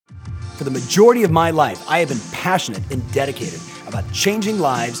For the majority of my life, I have been passionate and dedicated about changing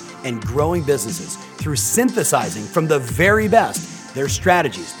lives and growing businesses through synthesizing from the very best their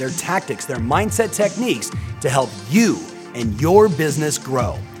strategies, their tactics, their mindset techniques to help you and your business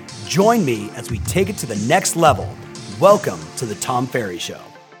grow. Join me as we take it to the next level. Welcome to the Tom Ferry Show.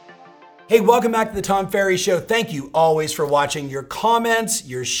 Hey, welcome back to the Tom Ferry Show. Thank you always for watching. Your comments,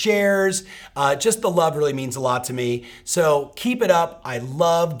 your shares, just the love really means a lot to me. So keep it up. I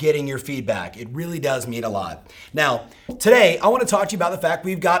love getting your feedback. It really does mean a lot. Now, today I want to talk to you about the fact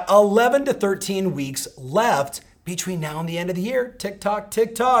we've got 11 to 13 weeks left between now and the end of the year. Tick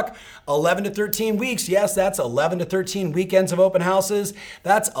tock, 11 to 13 weeks. Yes, that's 11 to 13 weekends of open houses.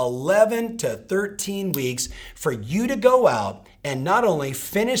 That's 11 to 13 weeks for you to go out and not only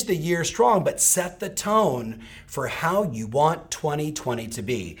finish the year strong, but set the tone for how you want 2020 to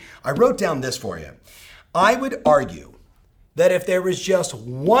be. I wrote down this for you. I would argue that if there was just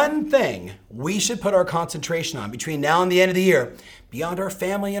one thing we should put our concentration on between now and the end of the year, beyond our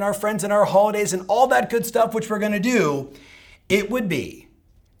family and our friends and our holidays and all that good stuff which we're gonna do, it would be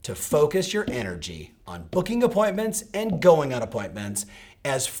to focus your energy on booking appointments and going on appointments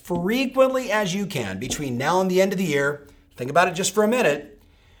as frequently as you can between now and the end of the year. Think about it just for a minute.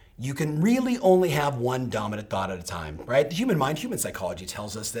 You can really only have one dominant thought at a time, right? The human mind, human psychology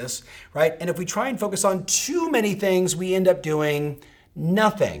tells us this, right? And if we try and focus on too many things, we end up doing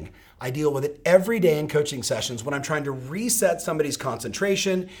nothing. I deal with it every day in coaching sessions when I'm trying to reset somebody's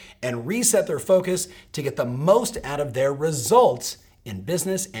concentration and reset their focus to get the most out of their results in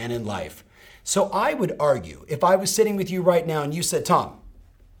business and in life. So I would argue, if I was sitting with you right now and you said, Tom,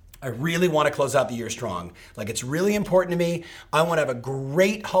 I really want to close out the year strong. Like, it's really important to me. I want to have a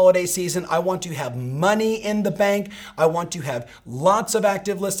great holiday season. I want to have money in the bank. I want to have lots of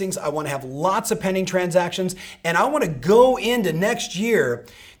active listings. I want to have lots of pending transactions. And I want to go into next year,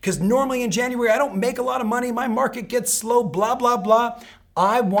 because normally in January, I don't make a lot of money. My market gets slow, blah, blah, blah.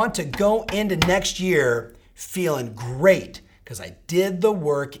 I want to go into next year feeling great because I did the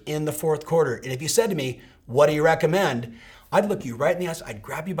work in the fourth quarter. And if you said to me, what do you recommend? I'd look you right in the eyes, I'd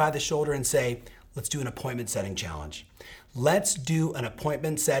grab you by the shoulder and say, let's do an appointment setting challenge. Let's do an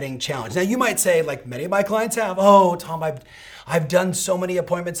appointment setting challenge. Now you might say, like many of my clients have, oh, Tom, I've done so many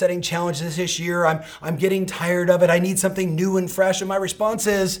appointment setting challenges this year. I'm getting tired of it. I need something new and fresh. And my response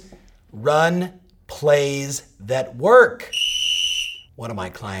is, run plays that work. One of my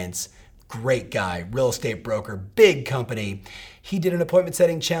clients, great guy, real estate broker, big company. He did an appointment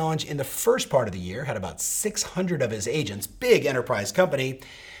setting challenge in the first part of the year, had about 600 of his agents, big enterprise company.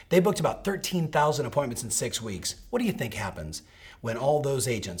 They booked about 13,000 appointments in 6 weeks. What do you think happens when all those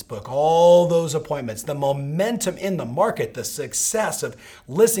agents book all those appointments, the momentum in the market, the success of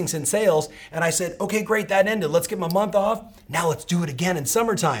listings and sales? And I said, okay, great, that ended. Let's give them a month off. Now let's do it again in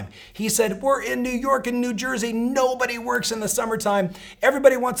summertime. He said, we're in New York and New Jersey. Nobody works in the summertime.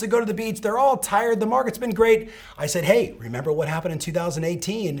 Everybody wants to go to the beach. They're all tired. The market's been great. I said, hey, remember what happened in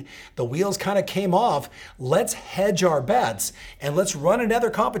 2018? The wheels kind of came off. Let's hedge our bets and let's run another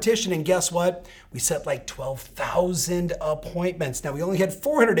competition. And guess what? We set like 12,000 appointments. Now, we only had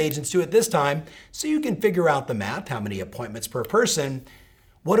 400 agents do it this time, so you can figure out the math, how many appointments per person.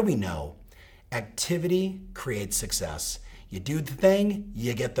 What do we know? Activity creates success. You do the thing,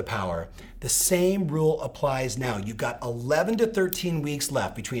 you get the power. The same rule applies now. You've got 11 to 13 weeks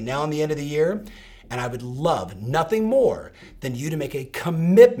left between now and the end of the year, and I would love nothing more than you to make a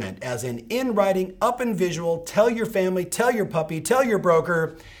commitment, as in writing, up in visual, tell your family, tell your puppy, tell your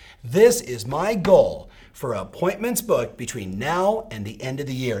broker, this is my goal for appointments booked between now and the end of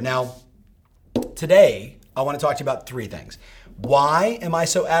the year. Now, today, I want to talk to you about 3 things. Why am I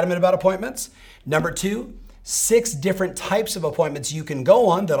so adamant about appointments? Number 2, 6 different types of appointments you can go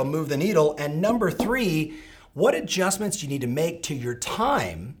on that'll move the needle. And number 3, what adjustments do you need to make to your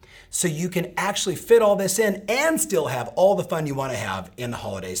time so you can actually fit all this in and still have all the fun you want to have in the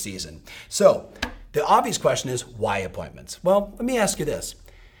holiday season? So, the obvious question is, why appointments? Well, let me ask you this.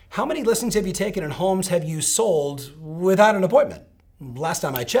 How many listings have you taken and homes have you sold without an appointment? Last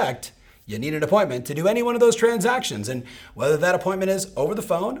time I checked, you need an appointment to do any one of those transactions. And whether that appointment is over the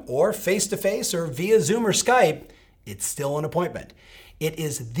phone or face-to-face or via Zoom or Skype, it's still an appointment. It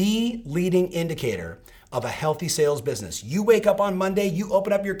is the leading indicator of a healthy sales business. You wake up on Monday, you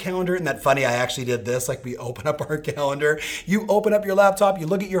open up your calendar, and that funny, I actually did this, like we open up our calendar, you open up your laptop, you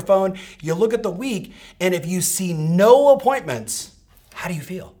look at your phone, you look at the week, and if you see no appointments, how do you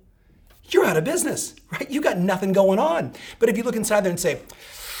feel? You're out of business, right? You got nothing going on. But if you look inside there and say,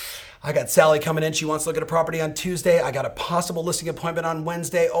 I got Sally coming in. She wants to look at a property on Tuesday. I got a possible listing appointment on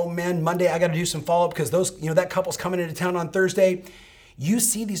Wednesday. Oh man, Monday I got to do some follow-up because that couple's coming into town on Thursday. You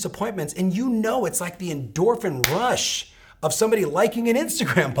see these appointments and you know it's like the endorphin rush of somebody liking an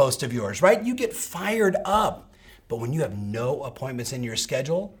Instagram post of yours, right? You get fired up. But when you have no appointments in your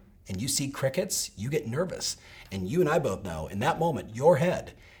schedule and you see crickets, you get nervous. And you and I both know in that moment, your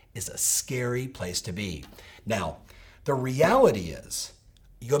head is a scary place to be. Now, the reality is,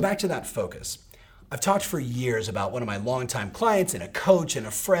 you go back to that focus. I've talked for years about one of my longtime clients and a coach and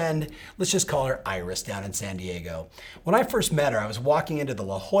a friend. Let's just call her Iris down in San Diego. When I first met her, I was walking into the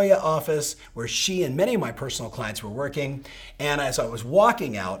La Jolla office where she and many of my personal clients were working. And as I was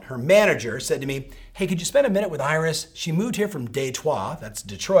walking out, her manager said to me, "Hey, could you spend a minute with Iris? She moved here from Detroit, that's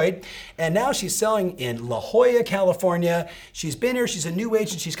Detroit, and now she's selling in La Jolla, California. She's been here, she's a new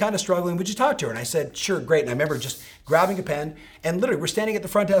agent, she's kind of struggling. Would you talk to her?" And I said, "Sure, great." And I remember just grabbing a pen and literally we're standing at the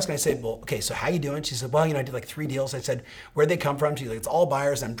front desk and I said, "Well, okay, so how you doing?" She said, "Well, I did like 3 deals." I said, "Where'd they come from?" She's like, "It's all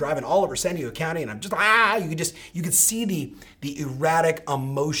buyers. I'm driving all over San Diego County." And I'm just, you could see the erratic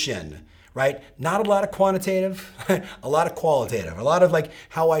emotion, right? Not a lot of quantitative, a lot of qualitative, a lot of like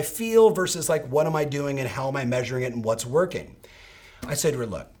how I feel versus like what am I doing and how am I measuring it and what's working. I said to her,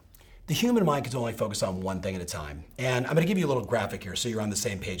 "Look, the human mind can only focus on one thing at a time." And I'm gonna give you a little graphic here so you're on the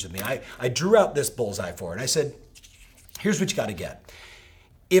same page with me. I drew out this bullseye for her and I said, here's what you gotta get.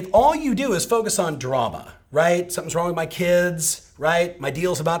 If all you do is focus on drama, right? Something's wrong with my kids, right? My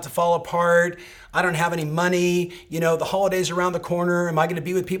deal's about to fall apart. I don't have any money. The holidays are around the corner. Am I going to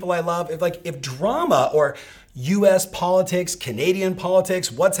be with people I love? If drama or US politics, Canadian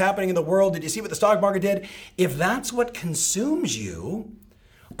politics, what's happening in the world, did you see what the stock market did? If that's what consumes you,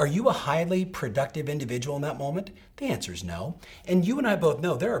 are you a highly productive individual in that moment? The answer is no. And you and I both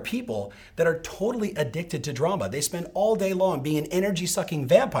know there are people that are totally addicted to drama. They spend all day long being an energy-sucking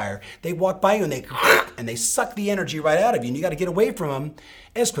vampire. They walk by you and they suck the energy right out of you, and you got to get away from them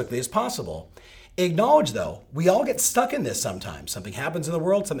as quickly as possible. Acknowledge, though, we all get stuck in this sometimes. Something happens in the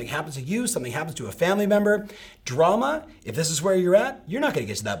world, something happens to you, something happens to a family member. Drama, if this is where you're at, you're not going to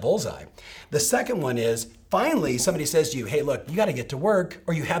get to that bullseye. The second one is, finally, somebody says to you, "Hey, look, you got to get to work,"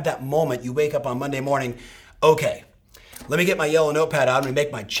 or you have that moment, you wake up on Monday morning, "Okay, let me get my yellow notepad out and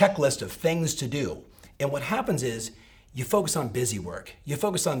make my checklist of things to do." And what happens is, you focus on busy work. You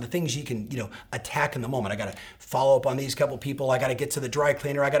focus on the things you can, attack in the moment. I got to follow up on these couple people. I got to get to the dry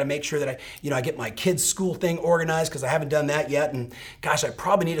cleaner. I got to make sure that I get my kids' school thing organized because I haven't done that yet. And gosh, I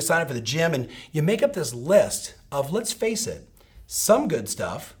probably need to sign up for the gym. And you make up this list of, let's face it, some good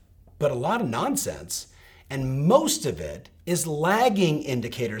stuff, but a lot of nonsense. And most of it is lagging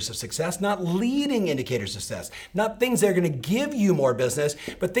indicators of success, not leading indicators of success, not things that are going to give you more business,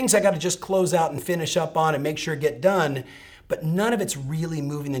 but things I got to just close out and finish up on and make sure get done. But none of it's really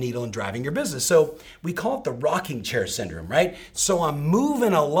moving the needle and driving your business. So we call it the rocking chair syndrome, right? So I'm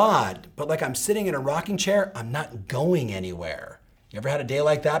moving a lot, but like I'm sitting in a rocking chair, I'm not going anywhere. You ever had a day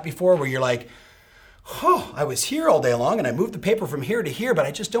like that before where you're like, "Oh, I was here all day long and I moved the paper from here to here, but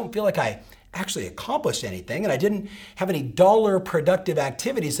I just don't feel like I actually accomplished anything and I didn't have any dollar productive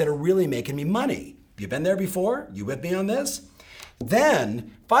activities that are really making me money." You been there before? You with me on this?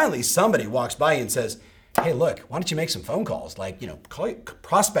 Then finally somebody walks by and says, "Hey, look, why don't you make some phone calls?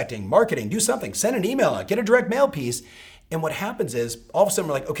 Prospecting, marketing, do something, send an email out, get a direct mail piece." And what happens is all of a sudden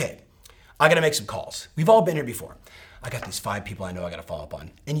we're like, "Okay, I got to make some calls." We've all been here before. I got these 5 people I know I got to follow up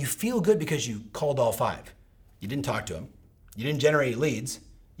on. And you feel good because you called all 5. You didn't talk to them. You didn't generate any leads.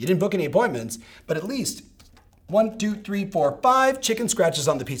 You didn't book any appointments, but at least 1, 2, 3, 4, 5 chicken scratches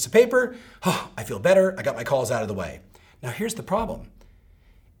on the piece of paper. Oh, I feel better. I got my calls out of the way. Now here's the problem.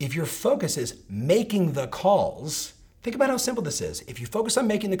 If your focus is making the calls, think about how simple this is. If you focus on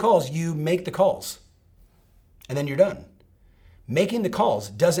making the calls, you make the calls, and then you're done. Making the calls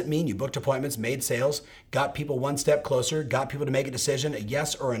doesn't mean you booked appointments, made sales, got people one step closer, got people to make a decision, a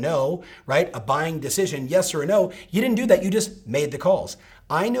yes or a no, right? A buying decision, yes or a no. You didn't do that, you just made the calls.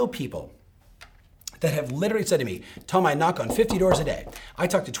 I know people that have literally said to me, "Tom, I knock on 50 doors a day. I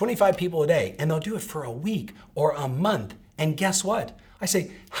talk to 25 people a day," and they'll do it for a week or a month. And guess what? I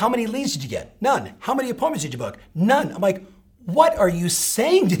say, "How many leads did you get?" "None." "How many appointments did you book?" "None." I'm like, what are you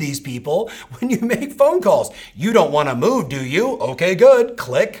saying to these people when you make phone calls? "You don't want to move, do you?" "Okay, good."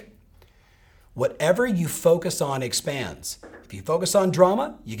 Click. Whatever you focus on expands. If you focus on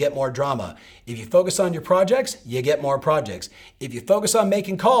drama, you get more drama. If you focus on your projects, you get more projects. If you focus on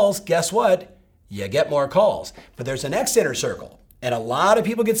making calls, guess what? You get more calls. But there's an X inner circle, and a lot of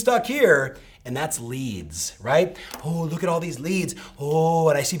people get stuck here, and that's leads, right? "Oh, look at all these leads. Oh,"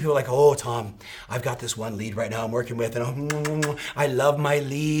 and I see people like, "Oh, Tom, I've got this one lead right now I'm working with, and I love my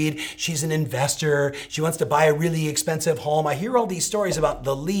lead. She's an investor. She wants to buy a really expensive home." I hear all these stories about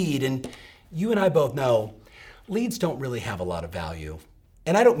the lead, and you and I both know leads don't really have a lot of value.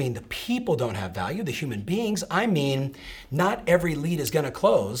 And I don't mean the people don't have value, the human beings. I mean, not every lead is going to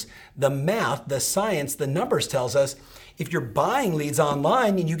close. The math, the science, the numbers tells us if you're buying leads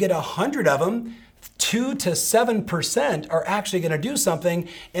online and you get 100 of them, 2 to 7% are actually going to do something,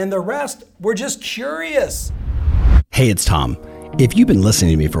 and the rest, we're just curious. Hey, it's Tom. If you've been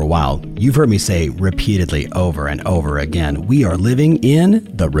listening to me for a while, you've heard me say repeatedly over and over again, we are living in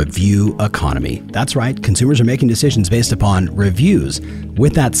the review economy. That's right, consumers are making decisions based upon reviews.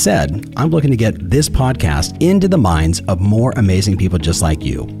 With that said, I'm looking to get this podcast into the minds of more amazing people just like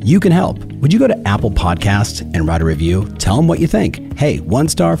you. You can help. Would you go to Apple Podcasts and write a review? Tell them what you think. Hey, 1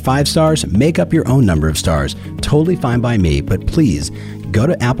 star, 5 stars, make up your own number of stars. Totally fine by me, but please go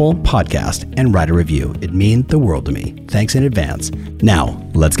to Apple Podcast and write a review. It'd mean the world to me. Thanks in advance. Now,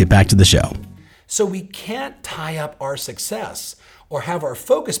 let's get back to the show. So we can't tie up our success or have our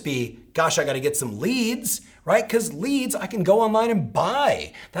focus be, gosh, I got to get some leads, right? Because leads I can go online and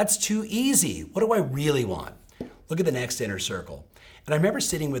buy. That's too easy. What do I really want? Look at the next inner circle. And I remember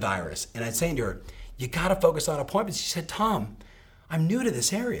sitting with Iris and I'd saying to her, you got to focus on appointments. She said, Tom, I'm new to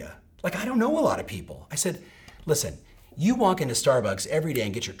this area. Like, I don't know a lot of people. I said, listen, you walk into Starbucks every day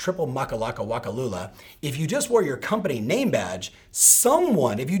and get your triple makalaka wakalula. If you just wore your company name badge,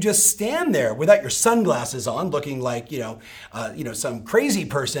 if you just stand there without your sunglasses on, looking like, some crazy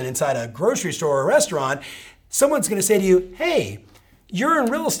person inside a grocery store or a restaurant, someone's going to say to you, hey, you're in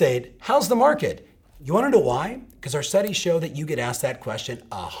real estate. How's the market? You want to know why? Because our studies show that you get asked that question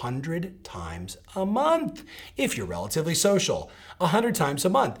 100 times a month if you're relatively social, 100 times a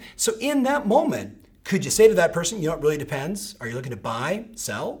month. So in that moment, could you say to that person, it really depends. Are you looking to buy,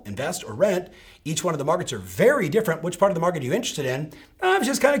 sell, invest, or rent? Each one of the markets are very different. Which part of the market are you interested in? I'm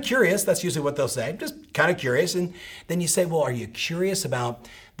just kind of curious. That's usually what they'll say. Just kind of curious. And then you say, well, are you curious about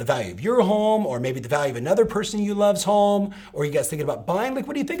the value of your home, or maybe the value of another person you love's home? Or are you guys thinking about buying? Like,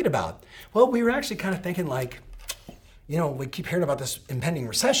 what are you thinking about? Well, we were actually kind of thinking like, we keep hearing about this impending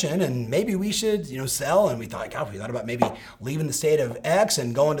recession and maybe we should, sell. And we thought about maybe leaving the state of X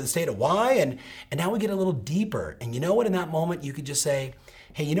and going to the state of Y. And now we get a little deeper. And you know what, in that moment, you could just say,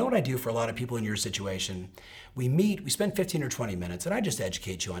 hey, you know what I do for a lot of people in your situation? We meet, we spend 15 or 20 minutes and I just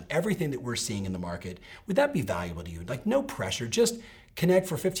educate you on everything that we're seeing in the market. Would that be valuable to you? Like, no pressure, just connect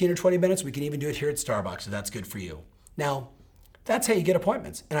for 15 or 20 minutes. We can even do it here at Starbucks if that's good for you. Now, that's how you get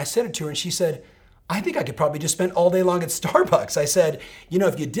appointments. And I said it to her and she said, I think I could probably just spend all day long at Starbucks. I said,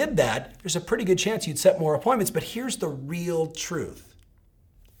 if you did that, there's a pretty good chance you'd set more appointments. But here's the real truth.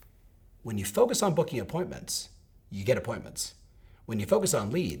 When you focus on booking appointments, you get appointments. When you focus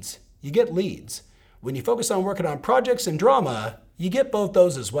on leads, you get leads. When you focus on working on projects and drama, you get both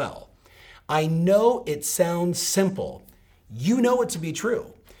those as well. I know it sounds simple. You know it to be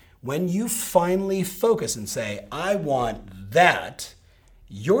true. When you finally focus and say, I want that,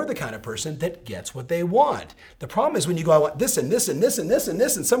 you're the kind of person that gets what they want. The problem is when you go, I want this and this and this and this and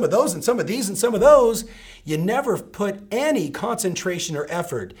this and some of those and some of these and some of those, you never put any concentration or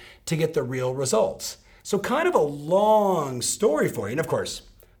effort to get the real results. So kind of a long story for you. And of course,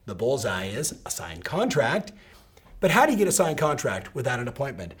 the bullseye is a signed contract. But how do you get a signed contract without an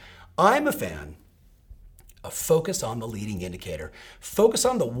appointment? I'm a fan of focus on the leading indicator. Focus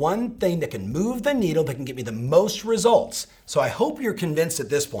on the one thing that can move the needle, that can get me the most results. So I hope you're convinced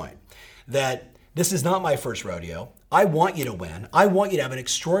at this point that this is not my first rodeo. I want you to win. I want you to have an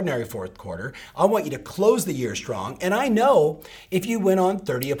extraordinary fourth quarter. I want you to close the year strong. And I know if you win on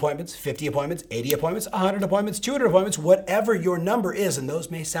 30 appointments, 50 appointments, 80 appointments, 100 appointments, 200 appointments, whatever your number is, and those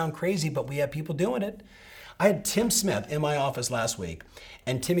may sound crazy, but we have people doing it. I had Tim Smith in my office last week,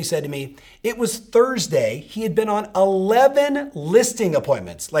 and Timmy said to me, it was Thursday. He had been on 11 listing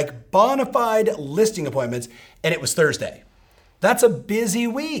appointments, like bona fide listing appointments, and it was Thursday. That's a busy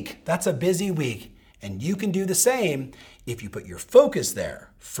week. And you can do the same if you put your focus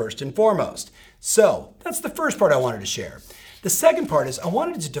there, first and foremost. So that's the first part I wanted to share. The second part is I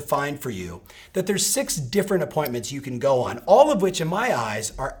wanted to define for you that there's 6 different appointments you can go on, all of which in my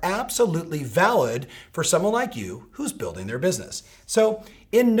eyes are absolutely valid for someone like you who's building their business. So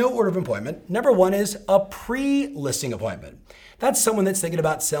in no order of appointment, number 1 is a pre-listing appointment. That's someone that's thinking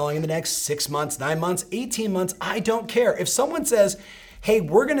about selling in the next 6 months, 9 months, 18 months. I don't care. If someone says, hey,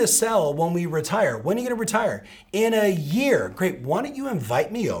 we're going to sell when we retire. When are you going to retire? In a year. Great. Why don't you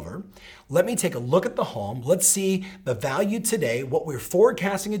invite me over? Let me take a look at the home. Let's see the value today, what we're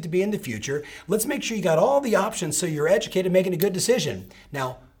forecasting it to be in the future. Let's make sure you got all the options so you're educated, making a good decision.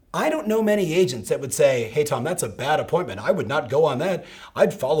 Now, I don't know many agents that would say, hey, Tom, that's a bad appointment. I would not go on that.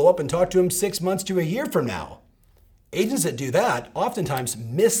 I'd follow up and talk to him 6 months to a year from now. Agents that do that oftentimes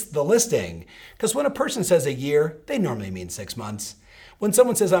miss the listing because when a person says a year, they normally mean 6 months. When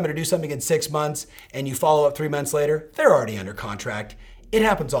someone says, I'm going to do something in 6 months, and you follow up 3 months later, they're already under contract. It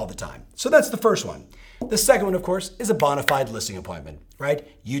happens all the time. So that's the first one. The second one, of course, is a bona fide listing appointment, right?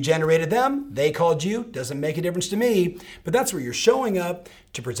 You generated them, they called you, doesn't make a difference to me, but that's where you're showing up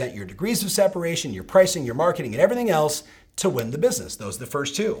to present your degrees of separation, your pricing, your marketing, and everything else to win the business. Those are the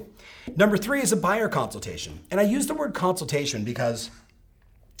first two. Number three is a buyer consultation. And I use the word consultation because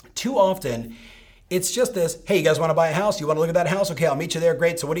too often it's just this, hey, you guys want to buy a house? You want to look at that house? Okay, I'll meet you there.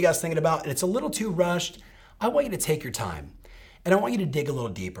 Great. So what are you guys thinking about? And it's a little too rushed. I want you to take your time. And I want you to dig a little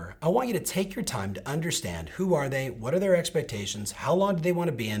deeper. I want you to take your time to understand who are they, what are their expectations, how long do they want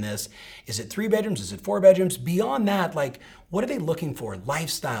to be in this? Is it 3 bedrooms? Is it 4 bedrooms? Beyond that, like, what are they looking for?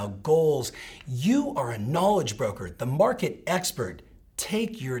 Lifestyle, goals. You are a knowledge broker, the market expert.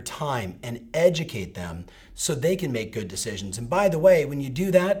 Take your time and educate them so they can make good decisions. And by the way, when you do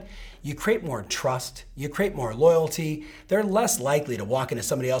that, you create more trust, you create more loyalty. They're less likely to walk into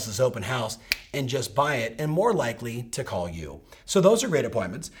somebody else's open house and just buy it, and more likely to call you. So those are great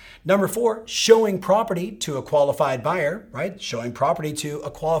appointments. Number 4, showing property to a qualified buyer, right? Showing property to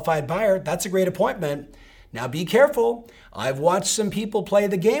a qualified buyer, that's a great appointment. Now be careful. I've watched some people play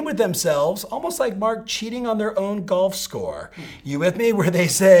the game with themselves, almost like Mark cheating on their own golf score. You with me? Where they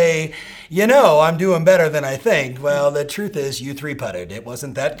say, you know, I'm doing better than I think. Well, the truth is you 3-putted. It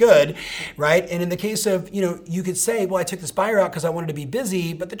wasn't that good, right? And in the case of, you could say, well, I took this buyer out because I wanted to be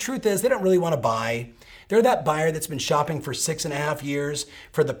busy, but the truth is they don't really want to buy. They're that buyer that's been shopping for 6.5 years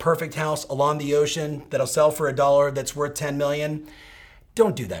for the perfect house along the ocean that'll sell for $1 that's worth $10 million.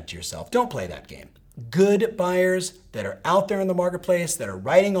 Don't do that to yourself. Don't play that game. Good buyers that are out there in the marketplace, that are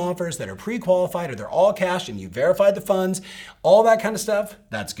writing offers, that are pre-qualified, or they're all cash and you verified the funds, all that kind of stuff,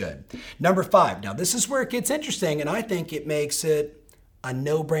 that's good. Number 5, now this is where it gets interesting, and I think it makes it a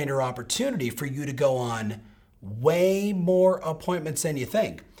no-brainer opportunity for you to go on way more appointments than you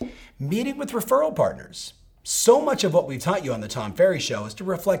think. Meeting with referral partners. So much of what we've taught you on the Tom Ferry Show is to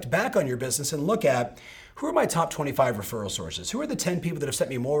reflect back on your business and look at, who are my top 25 referral sources? Who are the 10 people that have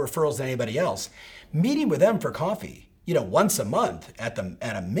sent me more referrals than anybody else? Meeting with them for coffee, once a month at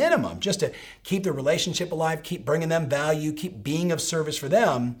a minimum, just to keep the relationship alive, keep bringing them value, keep being of service for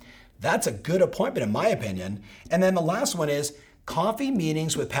them. That's a good appointment in my opinion. And then the last one is coffee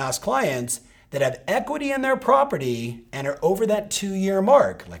meetings with past clients that have equity in their property and are over that 2-year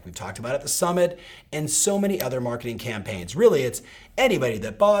mark, like we've talked about at the summit and so many other marketing campaigns. Really, it's anybody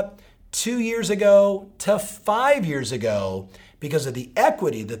that bought 2 years ago to 5 years ago because of the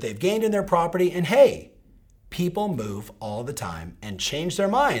equity that they've gained in their property. And hey, people move all the time and change their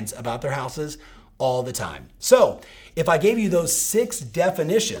minds about their houses all the time. So if I gave you those 6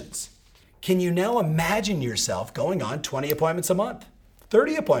 definitions, can you now imagine yourself going on 20 appointments a month,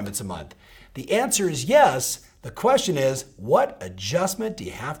 30 appointments a month? The answer is yes. The question is, what adjustment do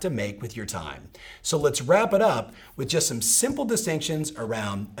you have to make with your time? So let's wrap it up with just some simple distinctions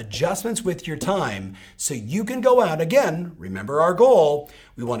around adjustments with your time so you can go out. Again, remember our goal.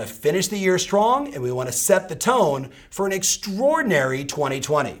 We want to finish the year strong and we want to set the tone for an extraordinary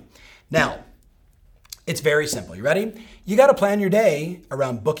 2020. Now, it's very simple. You ready? You got to plan your day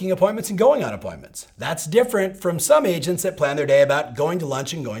around booking appointments and going on appointments. That's different from some agents that plan their day about going to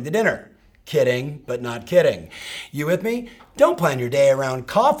lunch and going to dinner. Kidding, but not kidding. You with me? Don't plan your day around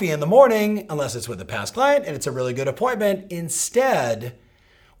coffee in the morning unless it's with a past client and it's a really good appointment. Instead,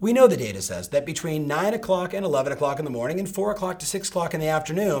 we know the data says that between 9 o'clock and 11 o'clock in the morning and 4 o'clock to 6 o'clock in the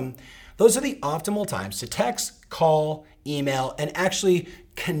afternoon, those are the optimal times to text, call, email, and actually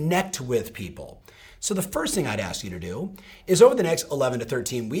connect with people. So the first thing I'd ask you to do is over the next 11 to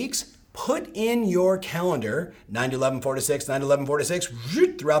 13 weeks, put in your calendar 9 to 11, 4 to 6, 9 to 11, 4 to 6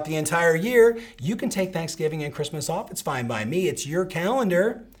 throughout the entire year. You can take Thanksgiving and Christmas off. It's fine by me. It's your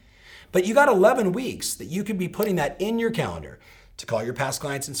calendar. But you got 11 weeks that you could be putting that in your calendar to call your past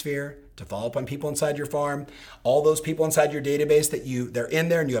clients in Sphere, to follow up on people inside your farm, all those people inside your database that they're in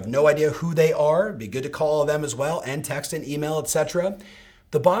there and you have no idea who they are. It'd be good to call them as well, and text and email, etc.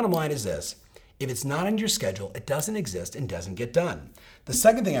 The bottom line is this. If it's not on your schedule, it doesn't exist and doesn't get done. The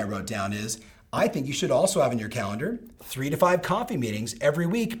second thing I wrote down is, I think you should also have in your calendar 3 to 5 coffee meetings every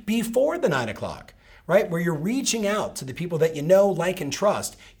week before the 9 o'clock, right? Where you're reaching out to the people that you know, like, and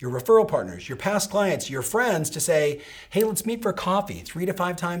trust, your referral partners, your past clients, your friends, to say, hey, let's meet for coffee 3 to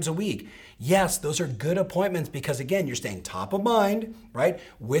 5 times a week. Yes, those are good appointments because, again, you're staying top of mind, right,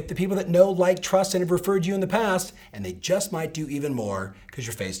 with the people that know, like, trust, and have referred you in the past, and they just might do even more because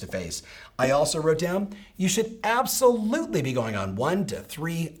you're face-to-face. I also wrote down, you should absolutely be going on 1 to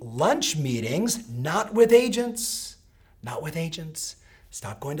 3 lunch meetings, not with agents,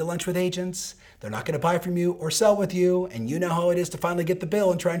 Stop going to lunch with agents. They're not going to buy from you or sell with you. And you know how it is to finally get the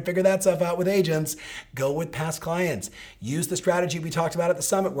bill and try and figure that stuff out with agents. Go with past clients. Use the strategy we talked about at the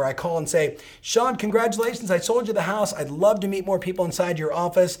summit where I call and say, Sean, congratulations. I sold you the house. I'd love to meet more people inside your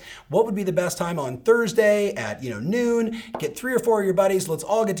office. What would be the best time on Thursday at noon? Get 3 or 4 of your buddies. Let's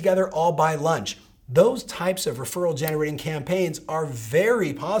all get together. All buy lunch. Those types of referral generating campaigns are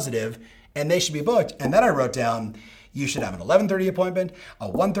very positive and they should be booked. And then I wrote down, you should have an 11:30 appointment, a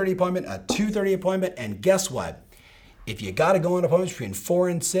 1:30 appointment, a 2:30 appointment, and guess what? If you got to go on appointments between 4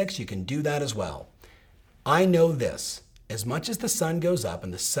 and 6, you can do that as well. I know this, as much as the sun goes up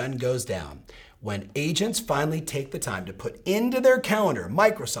and the sun goes down, when agents finally take the time to put into their calendar,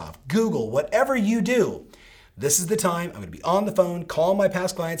 Microsoft, Google, whatever you do, this is the time I'm going to be on the phone, calling my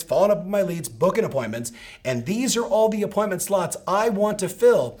past clients, following up with my leads, booking appointments. And these are all the appointment slots I want to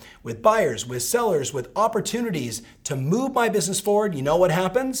fill with buyers, with sellers, with opportunities to move my business forward. You know what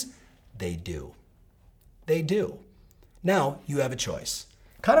happens? They do. They do. Now you have a choice.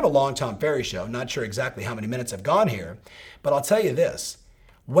 Kind of a long Tom Ferry show. Not sure exactly how many minutes I've gone here, but I'll tell you this.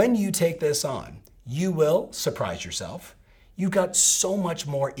 When you take this on, you will surprise yourself. You've got so much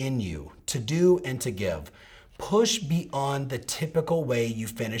more in you to do and to give. Push beyond the typical way you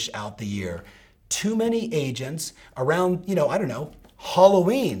finish out the year. Too many agents around,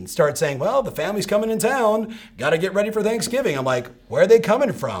 Halloween start saying, well, the family's coming in town, got to get ready for Thanksgiving. I'm like, where are they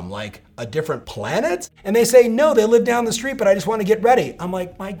coming from? Like a different planet? And they say, no, they live down the street, but I just want to get ready. I'm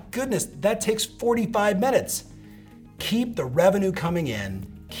like, my goodness, that takes 45 minutes. Keep the revenue coming in,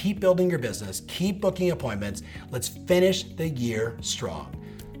 keep building your business, keep booking appointments. Let's finish the year strong.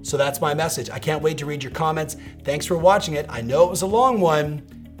 So that's my message. I can't wait to read your comments. Thanks for watching it. I know it was a long one,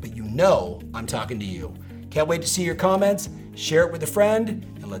 but you know I'm talking to you. Can't wait to see your comments. Share it with a friend,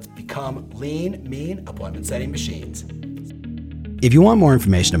 and let's become lean, mean appointment setting machines. If you want more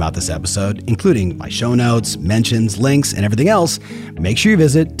information about this episode, including my show notes, mentions, links, and everything else, make sure you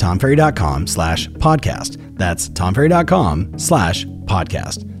visit tomferry.com/podcast. That's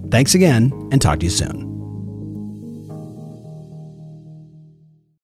tomferry.com/podcast. Thanks again, and talk to you soon.